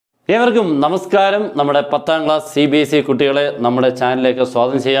ഏവർക്കും നമസ്കാരം. നമ്മുടെ 10ാം ക്ലാസ് CBSE കുട്ടികളെ നമ്മുടെ ചാനലിലേക്ക്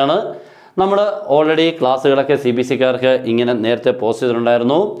സ്വാഗതം ചെയ്യാണ്. നമ്മൾ ഓൾറെഡി ക്ലാസ്സുകളൊക്കെ CBSEക്കാർക്ക് ഇങ്ങനെ നേരത്തെ പോസ്റ്റ്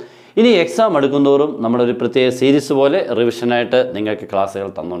ചെയ്തിട്ടുണ്ടായിരുന്നു. ഇനി എക്സാം എടുക്കുന്തോറും നമ്മളൊരു പ്രത്യേക സീരീസ് പോലെ റിവിഷനായിട്ട് നിങ്ങൾക്ക് ക്ലാസ്സുകൾ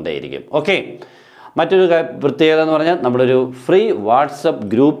തന്നുകൊണ്ടേയിരിക്കും. ഓക്കെ, മറ്റൊരു പ്രത്യേകത എന്ന് പറഞ്ഞാൽ നമ്മളൊരു ഫ്രീ വാട്സപ്പ്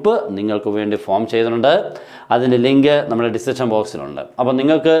ഗ്രൂപ്പ് നിങ്ങൾക്ക് വേണ്ടി ഫോം ചെയ്തിട്ടുണ്ട്. അതിൻ്റെ ലിങ്ക് നമ്മുടെ ഡിസ്ക്രിപ്ഷൻ ബോക്സിലുണ്ട്. അപ്പോൾ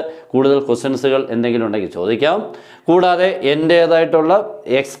നിങ്ങൾക്ക് കൂടുതൽ ക്വസ്റ്റ്യൻസുകൾ എന്തെങ്കിലും ഉണ്ടെങ്കിൽ ചോദിക്കാം. കൂടാതെ എൻ്റേതായിട്ടുള്ള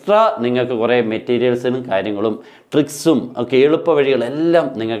എക്സ്ട്രാ നിങ്ങൾക്ക് കുറേ മെറ്റീരിയൽസിനും കാര്യങ്ങളും ട്രിക്സും ഒക്കെ എളുപ്പ വഴികളെല്ലാം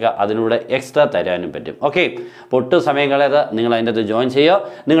നിങ്ങൾക്ക് അതിലൂടെ എക്സ്ട്രാ തരാനും പറ്റും. ഓക്കെ, അപ്പോൾ ഒട്ടും സമയം കളയാതെ നിങ്ങൾ അതിൻ്റെ അകത്ത് ജോയിൻ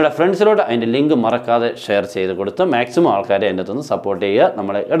ചെയ്യുക. നിങ്ങളുടെ ഫ്രണ്ട്സിലോട്ട് അതിൻ്റെ ലിങ്ക് മറക്കാതെ ഷെയർ ചെയ്ത് കൊടുത്ത് മാക്സിമം ആൾക്കാരെ അതിൻ്റെ അകത്തുനിന്ന് സപ്പോർട്ട് ചെയ്യുക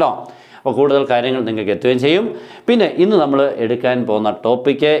നമ്മളെ കേട്ടോ. അപ്പോൾ കൂടുതൽ കാര്യങ്ങൾ നിങ്ങൾക്ക് എത്തുകയും ചെയ്യും. പിന്നെ ഇന്ന് നമ്മൾ എടുക്കാൻ പോകുന്ന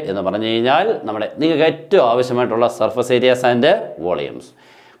ടോപ്പിക്ക് എന്ന് പറഞ്ഞു കഴിഞ്ഞാൽ നിങ്ങൾക്ക് ഏറ്റവും ആവശ്യമായിട്ടുള്ള സർഫസ് ഏരിയാസ് ആൻഡ് വോളിയംസ്.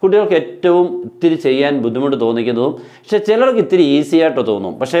 കുട്ടികൾക്ക് ഏറ്റവും ഇത്തിരി ചെയ്യാൻ ബുദ്ധിമുട്ട് തോന്നിക്കുന്നതും പക്ഷേ ചിലർക്ക് ഇത്തിരി ഈസി ആയിട്ട്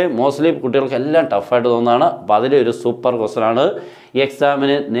തോന്നും. പക്ഷേ മോസ്റ്റ്ലി കുട്ടികൾക്ക് എല്ലാം ടഫായിട്ട് തോന്നുന്നതാണ്. അപ്പോൾ അതിലൊരു സൂപ്പർ ക്വസ്റ്റനാണ്. ഈ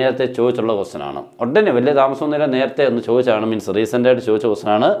എക്സാമിന് നേരത്തെ ചോദിച്ചുള്ള ക്വസ്റ്റനാണ്. ഉടനെ വലിയ താമസമൊന്നുമില്ല, നേരത്തെ ഒന്ന് ചോദിച്ചാണ്, മീൻസ് റീസെൻ്റായിട്ട് ചോദിച്ച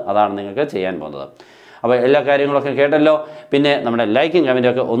ക്വസ്റ്റനാണ്. അതാണ് നിങ്ങൾക്ക് ചെയ്യാൻ പോകുന്നത്. അപ്പോൾ എല്ലാ കാര്യങ്ങളൊക്കെ കേട്ടല്ലോ. പിന്നെ നമ്മുടെ ലൈക്കും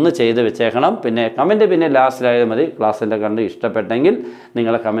കമൻറ്റൊക്കെ ഒന്ന് ചെയ്ത് വെച്ചേക്കണം. പിന്നെ കമൻറ്റ് പിന്നെ ലാസ്റ്റിലായാലും മതി. ക്ലാസ്സിൻ്റെ കണ്ട് ഇഷ്ടപ്പെട്ടെങ്കിൽ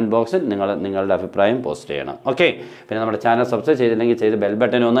നിങ്ങളുടെ കമൻറ്റ് ബോക്സിൽ നിങ്ങളുടെ അഭിപ്രായം പോസ്റ്റ് ചെയ്യണം. ഓക്കെ, പിന്നെ നമ്മുടെ ചാനൽ സബ്സ്ക്രൈബ് ചെയ്തില്ലെങ്കിൽ ചെയ്ത് ബെൽ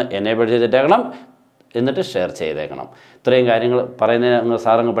ബട്ടൺ ഒന്ന് എനേബിൾ ചെയ്തിട്ടേക്കണം, എന്നിട്ട് ഷെയർ ചെയ്തേക്കണം. ഇത്രയും കാര്യങ്ങൾ പറയുന്നതിന്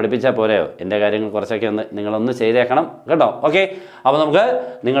സാറങ്ങ് പഠിപ്പിച്ചാൽ പോരെയോ? എൻ്റെ കാര്യങ്ങൾ കുറച്ചൊക്കെ നിങ്ങളൊന്ന് ചെയ്തേക്കണം കേട്ടോ. ഓക്കെ, അപ്പോൾ നമുക്ക്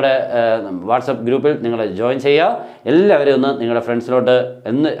നിങ്ങളുടെ വാട്സപ്പ് ഗ്രൂപ്പിൽ നിങ്ങൾ ജോയിൻ ചെയ്യുക. എല്ലാവരും ഒന്ന് നിങ്ങളുടെ ഫ്രണ്ട്സിലോട്ട്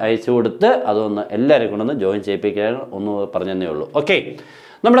അയച്ചു കൊടുത്ത് അതൊന്ന് എല്ലാവരെയും കൊണ്ടൊന്ന് ജോയിൻ ചെയ്യിപ്പിക്കാൻ ഒന്ന് പറഞ്ഞതേ ഉള്ളൂ. ഓക്കെ,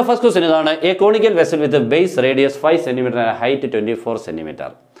 നമ്മുടെ ഫസ്റ്റ് ക്വസ്റ്റ്യൻ ഇതാണ്. A conical vessel with base radius 5 centimetre and height 24 centimetre.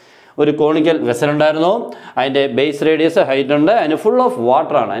 ഒരു കോണിക്കൽ വെസൽ ഉണ്ടായിരുന്നു. അതിൻ്റെ ബേസ് റേഡിയസ് ഹൈറ്റ് ഉണ്ട്. അതിന് ഫുൾ ഓഫ്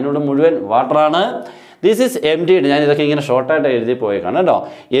വാട്ടറാണ്. അതിനോട് മുഴുവൻ വാട്ടറാണ്. This is emptied. ഞാൻ ഇതൊക്കെ ഇങ്ങനെ ഷോർട്ടായിട്ട് എഴുതി പോയേക്കാണ് കേട്ടോ.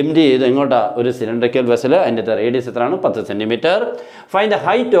 എംപ്റ്റി ചെയ്ത് ഇങ്ങോട്ടാണ് ഒരു സിലിണ്ടറിക്കൽ വെസൽ. അതിൻ്റെ റേഡിയസ് എത്രയാണ്? 10 centimetre. Find the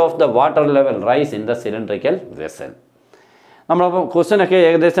height of the water level rice in the cylindrical vessel. നമ്മളപ്പോൾ ക്വസ്റ്റ്യനൊക്കെ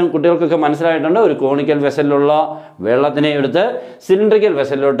ഏകദേശം കുട്ടികൾക്കൊക്കെ മനസ്സിലായിട്ടുണ്ട്. ഒരു കോണിക്കൽ വെസലിലുള്ള വെള്ളത്തിനെ എടുത്ത് സിലിണ്ടറിക്കൽ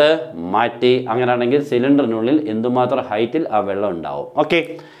വെസലിലോട്ട് മാറ്റി. അങ്ങനെയാണെങ്കിൽ സിലിണ്ടറിനുള്ളിൽ എന്തുമാത്രം ഹൈറ്റിൽ ആ വെള്ളം ഉണ്ടാവും. ഓക്കെ,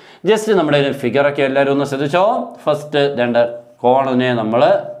 ജസ്റ്റ് നമ്മുടെ ഫിഗറൊക്കെ എല്ലാവരും ഒന്ന് ശ്രദ്ധിച്ചോ. ഫസ്റ്റ് രണ്ട് കോണിനെ നമ്മൾ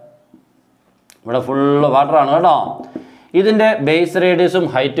ഇവിടെ ഫുള്ള് വാട്ടറാണ് കേട്ടോ. ഇതിൻ്റെ ബേസ് റേഡിയസും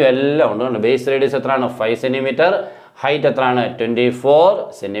ഹൈറ്റും എല്ലാം ഉണ്ട് കേട്ടോ. ബേസ് റേഡിയസ് എത്രയാണ്? 5 സെൻറ്റിമീറ്റർ. ഹൈറ്റ് എത്രയാണ്? 24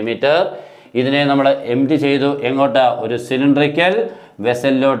 സെൻറ്റിമീറ്റർ. ഇതിനെ നമ്മൾ എംപ്റ്റി ചെയ്തു. എങ്ങോട്ട്? ഒരു സിലിണ്ടറിക്കൽ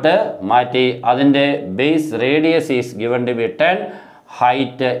വെസലിലോട്ട് മാറ്റി. അതിൻ്റെ base radius is given to B 10,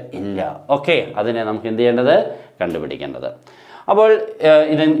 height ഇല്ല. ഓക്കെ, അതിനെ നമുക്ക് എന്ത് ചെയ്യേണ്ടത്? കണ്ടുപിടിക്കേണ്ടത്. അപ്പോൾ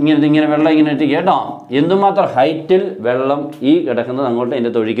ഇങ്ങനെ വെള്ളം ഇങ്ങനെ ഇട്ടിരിക്കുക കേട്ടോ. എന്തുമാത്രം ഹൈറ്റിൽ വെള്ളം ഈ കിടക്കുന്നത് അങ്ങോട്ട്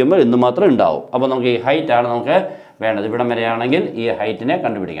ഇതിൻ്റെ ഒഴിക്കുമ്പോൾ എന്തുമാത്രം ഉണ്ടാവും. അപ്പോൾ നമുക്ക് ഈ ഹൈറ്റാണ് നമുക്ക് വേണ്ടത്. ഇവിടം വരെയാണെങ്കിൽ ഈ ഹൈറ്റിനെ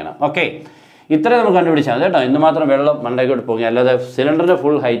കണ്ടുപിടിക്കണം. ഓക്കെ, ഇത്രയും നമുക്ക് കണ്ടുപിടിച്ചാൽ മതി കേട്ടോ. എന്തുമാത്രം വെള്ളം മണ്ടയ്ക്കോട്ട് പോകുക, അല്ലാതെ സിലിണ്ടറിൻ്റെ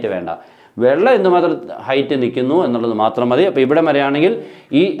ഫുൾ ഹൈറ്റ് വേണ്ട. വെള്ളം എന്തുമാത്രം ഹൈറ്റ് നിൽക്കുന്നു എന്നുള്ളത് മാത്രം മതി. അപ്പോൾ ഇവിടം വരെയാണെങ്കിൽ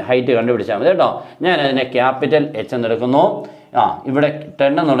ഈ ഹൈറ്റ് കണ്ടുപിടിച്ചാൽ മതി കേട്ടോ. ഞാൻ അതിനെ ക്യാപിറ്റൽ H എന്നെടുക്കുന്നു. ഇവിടെ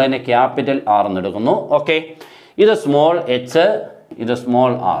 10 എന്നുള്ളതിനെ ക്യാപിറ്റൽ R എന്നെടുക്കുന്നു. ഓക്കെ, ഇത് സ്മോൾ h, ഇത്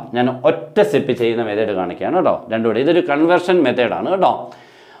സ്മോൾ r. ഞാൻ ഒറ്റ സ്റ്റെപ്പ് ചെയ്യുന്ന മെത്തേഡ് കാണിക്കുകയാണ് കേട്ടോ. രണ്ടുകൂടെ ഇതൊരു കൺവേർഷൻ മെത്തേഡാണ് കേട്ടോ.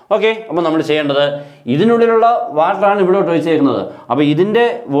 ഓക്കെ, അപ്പോൾ നമ്മൾ ചെയ്യേണ്ടത് ഇതിനുള്ളിലുള്ള വാട്ടറാണ് ഇവിടോട്ട് ഒഴിച്ചേക്കുന്നത്. അപ്പോൾ ഇതിൻ്റെ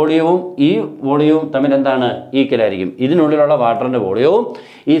വോളിയവും ഈ വോളിയവും തമ്മിൽ എന്താണ്? ഈക്വലായിരിക്കും. ഇതിനുള്ളിലുള്ള വാട്ടറിൻ്റെ വോളിയവും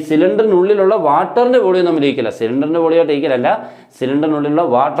ഈ സിലിണ്ടറിനുള്ളിലുള്ള വാട്ടറിൻ്റെ വോളിയം തമ്മിൽ ഈക്വല. സിലിണ്ടറിൻ്റെ വോളിയമായിട്ട് ഈക്വലല്ല, സിലിണ്ടറിനുള്ളിലുള്ള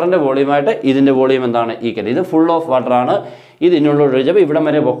വാട്ടറിൻ്റെ വോളിയമായിട്ട് ഇതിൻ്റെ വോളിയം എന്താണ്? ഈക്വൽ. ഇത് ഫുൾ ഓഫ് വാട്ടറാണ്. ഇത് ഇതിനുള്ളിൽ ഒഴിച്ചപ്പോൾ ഇവിടം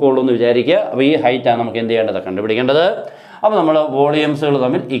വരെ പൊക്കമുള്ളൂ എന്ന് വിചാരിക്കുക. അപ്പോൾ ഈ ഹൈറ്റാണ് നമുക്ക് എന്ത് ചെയ്യേണ്ടത്? കണ്ടുപിടിക്കേണ്ടത്. അപ്പോൾ നമ്മൾ വോളിയംസുകൾ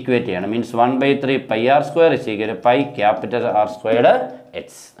തമ്മിൽ ഈക്വേറ്റ് ചെയ്യണം. Means 1/3 πr² = pi capital R²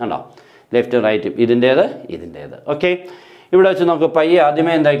 H ഉണ്ടോ? Left right ഇതിൻ്റേത്. ഓക്കെ, ഇവിടെ വെച്ച് നമുക്ക് പൈ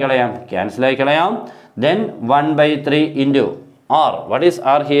ആദ്യമേ എന്തായി കളയാം? ക്യാൻസലായി കളയാം. Then 1/3 into R. What is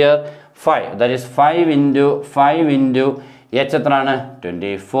R here? 5. That is 5 into H എത്രയാണ്?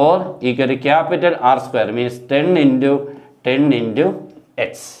 24 equal capital R² means 10 into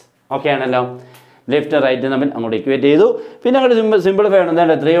H. Okay ആണല്ലോ. ലെഫ്റ്റ് റൈറ്റ് തമ്മിൽ അങ്ങോട്ട് ഇക്വേറ്റ് ചെയ്തു. പിന്നെ അങ്ങോട്ട് സിമ്പിളിഫൈ വേണം.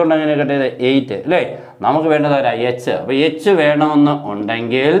 എന്താ 3 കൊണ്ട് അങ്ങനെ കട്ട് ചെയ്ത് 8 അല്ലേ? നമുക്ക് വേണ്ടത് ഒരു H. അപ്പോൾ H വേണമെന്ന്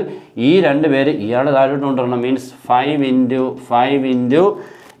ഉണ്ടെങ്കിൽ ഈ രണ്ട് പേര് ഇയാളുടെ താഴോട്ട് കൊണ്ടുവരണം. Means 5 into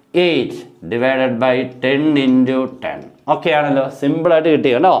 8 divided by 10 into 10. Okay ആണല്ലോ, സിമ്പിളായിട്ട് കിട്ടി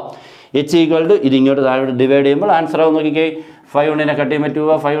കേട്ടോ. H ഈക്വൽ ടു ഇത് ഇങ്ങോട്ട് താഴോട്ട് ഡിവൈഡ് ചെയ്യുമ്പോൾ ആൻസർ ആവും. നോക്കിക്കേ, 5 കൊണ്ടിനെ കട്ട് ചെയ്യുമ്പോൾ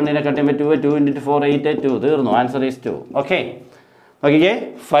 2, 5 കൊണ്ടിനെ കട്ട് ചെയ്യുമ്പോൾ 2, 2 × 4 8, 2. തീർന്നു. Answer is 2. ഓക്കെ, ഓക്കെ,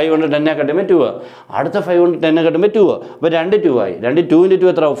 5 കൊണ്ട് 10 കട്ടുമ്പോൾ 2. അടുത്ത 5 കൊണ്ട് 10 കട്ടുമ്പോൾ 2. അപ്പോൾ 2 2 ആയി. 2 2 × 2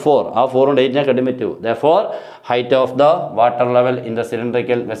 എത്ര? 4. ആ 4 കൊണ്ട് 8 കട്ടുമ്പോൾ 2. Therefore, height of the water level in the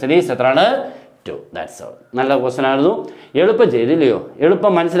cylindrical vessel is എത്രയാണ്? 2. That's all. നല്ല ക്വസ്റ്റൻ ആയിരുന്നു. എളുപ്പം ചെയ്തില്ലയോ?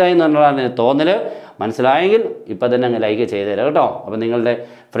 എളുപ്പം മനസ്സിലായി എന്നുള്ളതാണ് തോന്നൽ. മനസ്സിലായെങ്കിൽ ഇപ്പം തന്നെ അങ്ങ് ലൈക്ക് ചെയ്ത് തരാം കേട്ടോ. അപ്പോൾ നിങ്ങളുടെ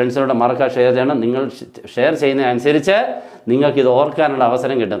ഫ്രണ്ട്സിനോട് മറക്കാൻ ഷെയർ ചെയ്യണം. നിങ്ങൾ ഷെയർ ചെയ്യുന്നതനുസരിച്ച് നിങ്ങൾക്കിത് ഓർക്കാനുള്ള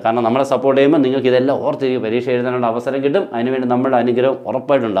അവസരം കിട്ടും. കാരണം നമ്മളെ സപ്പോർട്ട് ചെയ്യുമ്പോൾ നിങ്ങൾക്ക് ഇതെല്ലാം ഓർത്തിരിക്കും, പരീക്ഷ എഴുതാനുള്ള അവസരം കിട്ടും. അതിനുവേണ്ടി നമ്മുടെ അനുഗ്രഹം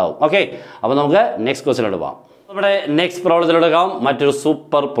ഉറപ്പായിട്ടുണ്ടാവും. ഓക്കെ, അപ്പോൾ നമുക്ക് നെക്സ്റ്റ് ക്വസ്റ്റിനോട് പോകാം. നമ്മുടെ നെക്സ്റ്റ് പ്രോബ്ലത്തിലെടുക്കാം. മറ്റൊരു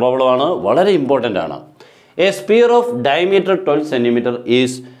സൂപ്പർ പ്രോബ്ലമാണ്, വളരെ ഇമ്പോർട്ടൻ്റ് ആണ്. A sphere of diameter 12 cm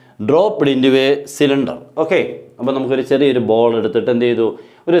is dropped in to A cylinder. Okay, അപ്പോൾ നമുക്കൊരു ചെറിയൊരു ബോൾ എടുത്തിട്ട് എന്ത് ചെയ്തു,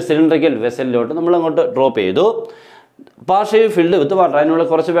 ഒരു സിലിണ്ടറിക്കൽ വെസലിലോട്ട് നമ്മളങ്ങോട്ട് ഡ്രോപ്പ് ചെയ്തു. പാർഷ്യലി ഫിൽഡ് വിത്ത് വാട്ടർ, അതിനുള്ള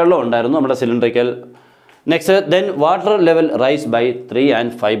കുറച്ച് വെള്ളം ഉണ്ടായിരുന്നു നമ്മുടെ cylindrical. Next then water level rice by 3 and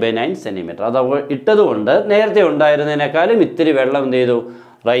 5/9 cm. അത് ഇട്ടതുകൊണ്ട് നേരത്തെ ഉണ്ടായിരുന്നതിനേക്കാളും ഇത്തിരി വെള്ളം എന്ത് ചെയ്തു,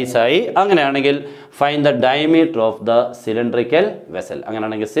 റൈസായി. അങ്ങനെയാണെങ്കിൽ find the diameter of the cylindrical vessel.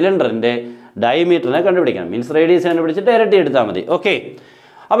 അങ്ങനെയാണെങ്കിൽ സിലിണ്ടറിൻ്റെ ഡയമീറ്ററിനെ കണ്ടുപിടിക്കണം. മീൻസ് റേഡിയസ് കണ്ടുപിടിച്ചിട്ട് ഇരട്ടി എടുത്താൽ മതി. ഓക്കെ,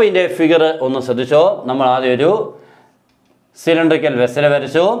 അപ്പോൾ ഇതിൻ്റെ ഫിഗർ ഒന്ന് ശ്രദ്ധിച്ചോ. നമ്മൾ ആദ്യം ഒരു സിലിണ്ടറിക്കൽ വെസൽ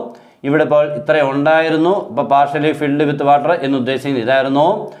വരച്ചു. ഇവിടെ ഇപ്പോൾ ഇത്ര ഉണ്ടായിരുന്നു. ഇപ്പോൾ പാർഷ്യലി ഫിൽഡ് വിത്ത് വാട്ടർ എന്ന് ഉദ്ദേശിക്കുന്നത് ഇതായിരുന്നു.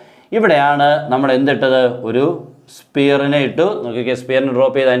 ഇവിടെയാണ് നമ്മൾ എന്തിട്ടത്, ഒരു സ്പിയറിനെ ഇട്ടു. നോക്കിയൊക്കെ, സ്പിയറിനെ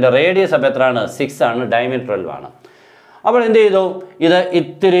ഡ്രോപ്പ് ചെയ്ത് അതിൻ്റെ റേഡിയസ് അപ്പോൾ എത്രയാണ്, 6 ആണ്, ഡയമീറ്റർ 12 ആണ്. അപ്പോൾ എന്ത് ചെയ്തു, ഇത്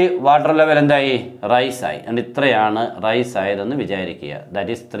ഇത്തിരി വാട്ടർ ലെവൽ എന്തായി, റൈസായി. ആൻഡ് ഇത്രയാണ് റൈസ് ആയതെന്ന് വിചാരിക്കുക.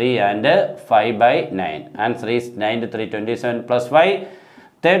 That is 3 and 5/9. Answer is 9 × 3 27 + 5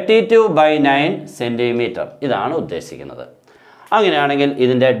 32/9 cm. ഇതാണ് ഉദ്ദേശിക്കുന്നത്. അങ്ങനെയാണെങ്കിൽ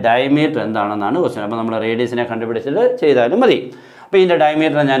ഇതിൻ്റെ ഡയമീറ്റർ എന്താണെന്നാണ് ക്വസ്റ്റ്യൻ. അപ്പോൾ നമ്മൾ റേഡിയസിനെ കണ്ടുപിടിച്ചിട്ട് ചെയ്താലും മതി. അപ്പോൾ ഇതിൻ്റെ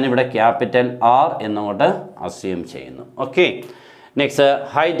ഡയമീറ്റർ ഞാനിവിടെ ക്യാപിറ്റൽ R എന്നങ്ങോട്ട് അസ്യൂം ചെയ്യുന്നു. ഓക്കെ, നെക്സ്റ്റ്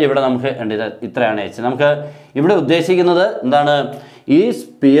ഹൈറ്റ് ഇവിടെ നമുക്ക് ഇത്രയാണ് h. നമുക്ക് ഇവിടെ ഉദ്ദേശിക്കുന്നത് എന്താണ്, ഈ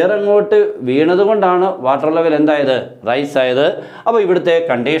സ്പിയർ അങ്ങോട്ട് വീണത് കൊണ്ടാണ് വാട്ടർ ലെവൽ എന്തായത്, റൈസ് ആയത്. അപ്പോൾ ഇവിടുത്തെ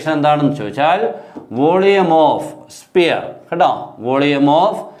കണ്ടീഷൻ എന്താണെന്ന് ചോദിച്ചാൽ വോളിയം ഓഫ് സ്പിയർ, കേട്ടോ, വോളിയം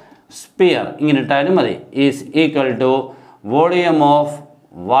ഓഫ് സ്പിയർ ഇങ്ങനെ ഇട്ടാലും മതി, is equal to volume of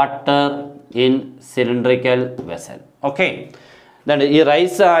water in cylindrical vessel. Okay, ഇതാണ് ഈ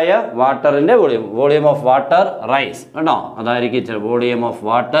റൈസ് ആയ വാട്ടറിൻ്റെ volume, volume of water rice, കേട്ടോ, അതായിരിക്കും volume of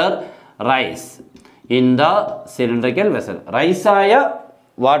water rice in the cylindrical vessel. റൈസായ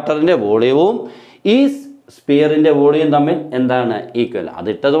വാട്ടറിൻ്റെ വോളിയവും ഈ സ്പിയറിൻ്റെ വോളിയം തമ്മിൽ എന്താണ്, ഈക്വൽ.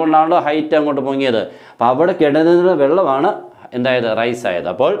 അതിട്ടത് കൊണ്ടാണല്ലോ ഹൈറ്റ് അങ്ങോട്ട് പൊങ്ങിയത്. അപ്പോൾ അവിടെ കിടന്ന വെള്ളമാണ് എന്തായത്, റൈസ് ആയത്.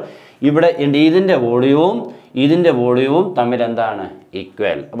 അപ്പോൾ ഇവിടെ ഇതിൻ്റെ വോളിയവും തമ്മിൽ എന്താണ്,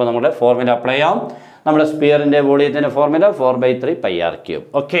 ഈക്വൽ. അപ്പോൾ നമ്മുടെ ഫോർമുല അപ്ലൈ ചെയ്യാം. നമ്മുടെ സ്പിയറിൻ്റെ വോളിയത്തിൻ്റെ formula 4/3 πr3.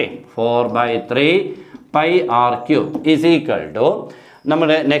 Okay, 4/3 πr3 is equal to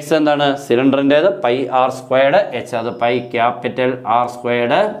നമ്മുടെ നെക്സ്റ്റ് എന്താണ്, സിലിണ്ടറിൻ്റേത് πr²h, അത്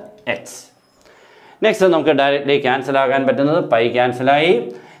πR²h. നെക്സ്റ്റ് നമുക്ക് ഡയറക്റ്റ്ലി ക്യാൻസൽ ആകാൻ പറ്റുന്നത് π ക്യാൻസലായി.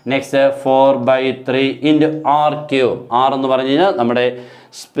 Next 4/3 × r3. r എന്ന് പറഞ്ഞു കഴിഞ്ഞാൽ നമ്മുടെ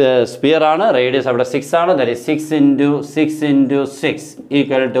സ്പിയർ ആണ്, റേഡിയസ് അവിടെ 6 ആണ്. ദാറ്റ് ഈസ് 6 × 6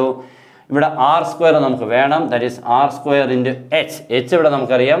 ഈക്വൽ ടു ഇവിടെ r² നമുക്ക് വേണം. That is r² × h. ഇവിടെ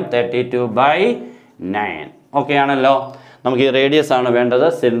നമുക്കറിയാം 32/9. ഓക്കെ ആണല്ലോ. നമുക്ക് ഈ റേഡിയസ് ആണ് വേണ്ടത്,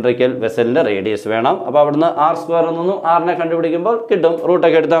 സിലിണ്ടറിക്കൽ വെസലിൻ്റെ റേഡിയസ് വേണം. അപ്പോൾ അവിടുന്ന് r² എന്നൊന്നും r-നെ കണ്ടുപിടിക്കുമ്പോൾ കിട്ടും.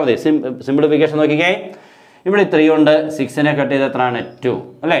 റൂട്ടൊക്കെ എടുത്താൽ മതി. സിംപ്ലിഫിക്കേഷൻ നോക്കിക്കേ. ഇവിടെ 3 ഉണ്ട്, 6-നെ കട്ട് ചെയ്ത് എത്രയാണ്, 2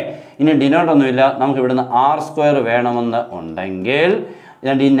 അല്ലേ. ഇനി ഡിനോട്ടൊന്നുമില്ല. നമുക്ക് ഇവിടുന്ന് r² വേണമെന്ന് ഉണ്ടെങ്കിൽ ഈ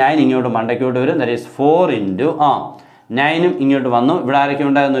 9 ഇങ്ങോട്ട് മണ്ടയ്ക്കോട്ട് വരും. ദാറ്റ് ഈസ് 4 × 9 ഇങ്ങോട്ട് വന്നു. ഇവിടെ ആരൊക്കെ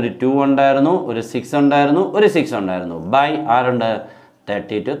ഉണ്ടായിരുന്നു, ഒരു 2 ഉണ്ടായിരുന്നു, ഒരു 6 ഉണ്ടായിരുന്നു, ഒരു 6 ഉണ്ടായിരുന്നു. ബൈ ആരുണ്ട്,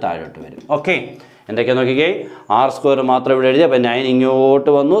 32 താഴോട്ട് വരും. ഓക്കെ, എന്തൊക്കെയാണ് നോക്കിക്കേ, r² മാത്രം ഇവിടെ എഴുതി. അപ്പോൾ 9 ഇങ്ങോട്ട്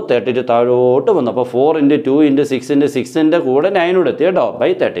വന്നു, 32 താഴോട്ട് വന്നു. അപ്പോൾ 4 × 2 × 6 × 6-ൻ്റെ കൂടെ 9 കൂടെ എത്തി കേട്ടോ, ബൈ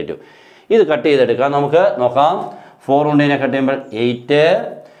 32. ഇത് കട്ട് ചെയ്തെടുക്കാം. നമുക്ക് നോക്കാം. 4 കൊണ്ട് ഇതിനെ കട്ട് ചെയ്യുമ്പോൾ 8,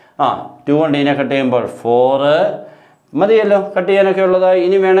 2 കൊണ്ട് ഇതിനെ കട്ട് ചെയ്യുമ്പോൾ 4 മതിയല്ലോ. കട്ട് ചെയ്യാനൊക്കെ ഉള്ളതായി.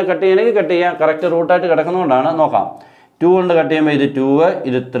 ഇനി വേണം കട്ട് ചെയ്യാനെങ്കിൽ കട്ട് ചെയ്യാം. കറക്റ്റ് റൂട്ടായിട്ട് കിടക്കുന്നതുകൊണ്ടാണ്. നോക്കാം, 2 കൊണ്ട് കട്ട് ചെയ്യുമ്പോൾ ഇത് 2,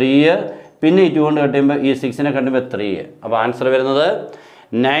 ഇത് 3, പിന്നെ ഈ 2 കൊണ്ട് കട്ട് ചെയ്യുമ്പോൾ ഈ 6-നെ കട്ട് ചെയ്യുമ്പോൾ 3. അപ്പോൾ ആൻസർ വരുന്നത്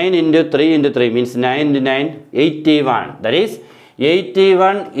 9 × 3 × 3 means 9 × 9 81. That is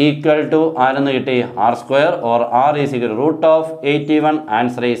 81 equal to ആരെന്ന് കിട്ടി, r² or r is equal root of 81.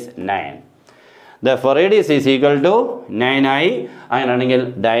 Answer is 9. Therefore radius is equal to 9 ആയി. അങ്ങനെയാണെങ്കിൽ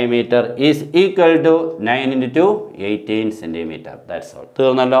diameter is equal to 9 × 2 18 cm. That's all.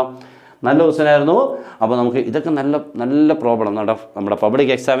 തീർന്നല്ലോ. നല്ല ക്വസ്റ്റ്യനായിരുന്നു. അപ്പോൾ നമുക്ക് ഇതൊക്കെ നല്ല പ്രോബ്ലം നമ്മുടെ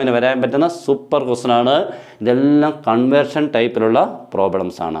പബ്ലിക് എക്സാമിന് വരാൻ പറ്റുന്ന സൂപ്പർ ക്വസ്റ്റ്യനാണ്. ഇതെല്ലാം കൺവേർഷൻ ടൈപ്പിലുള്ള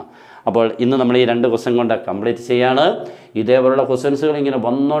പ്രോബ്ലംസ് ആണ്. അപ്പോൾ ഇന്ന് നമ്മൾ ഈ 2 ക്വസ്റ്റ്യൻ കൊണ്ട് കംപ്ലീറ്റ് ചെയ്യാണ്. ഇതേപോലുള്ള ക്വസ്റ്റ്യൻസുകൾ ഇങ്ങനെ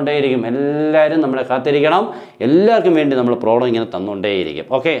വന്നുകൊണ്ടേയിരിക്കും. എല്ലാവരും നമ്മളെ കാത്തിരിക്കണം. എല്ലാവർക്കും വേണ്ടി നമ്മൾ പ്രോബ്ലം ഇങ്ങനെ തന്നുകൊണ്ടേയിരിക്കും.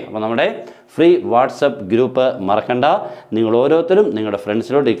 ഓക്കെ, അപ്പോൾ നമ്മുടെ ഫ്രീ വാട്സപ്പ് ഗ്രൂപ്പ് മറക്കണ്ട. നിങ്ങൾ ഓരോരുത്തരും നിങ്ങളുടെ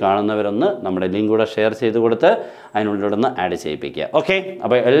ഫ്രണ്ട്സിലോട്ട് ഈ കാണുന്നവരൊന്ന് നമ്മുടെ ലിങ്ക് കൂടെ ഷെയർ ചെയ്ത് കൊടുത്ത് അതിനുള്ളിലൂടെ ഒന്ന് ആഡ് ചെയ്യിപ്പിക്കുക. ഓക്കെ,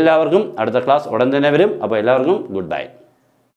 അപ്പോൾ എല്ലാവർക്കും അടുത്ത ക്ലാസ് ഉടൻ തന്നെ വരും. അപ്പോൾ എല്ലാവർക്കും ഗുഡ് ബൈ.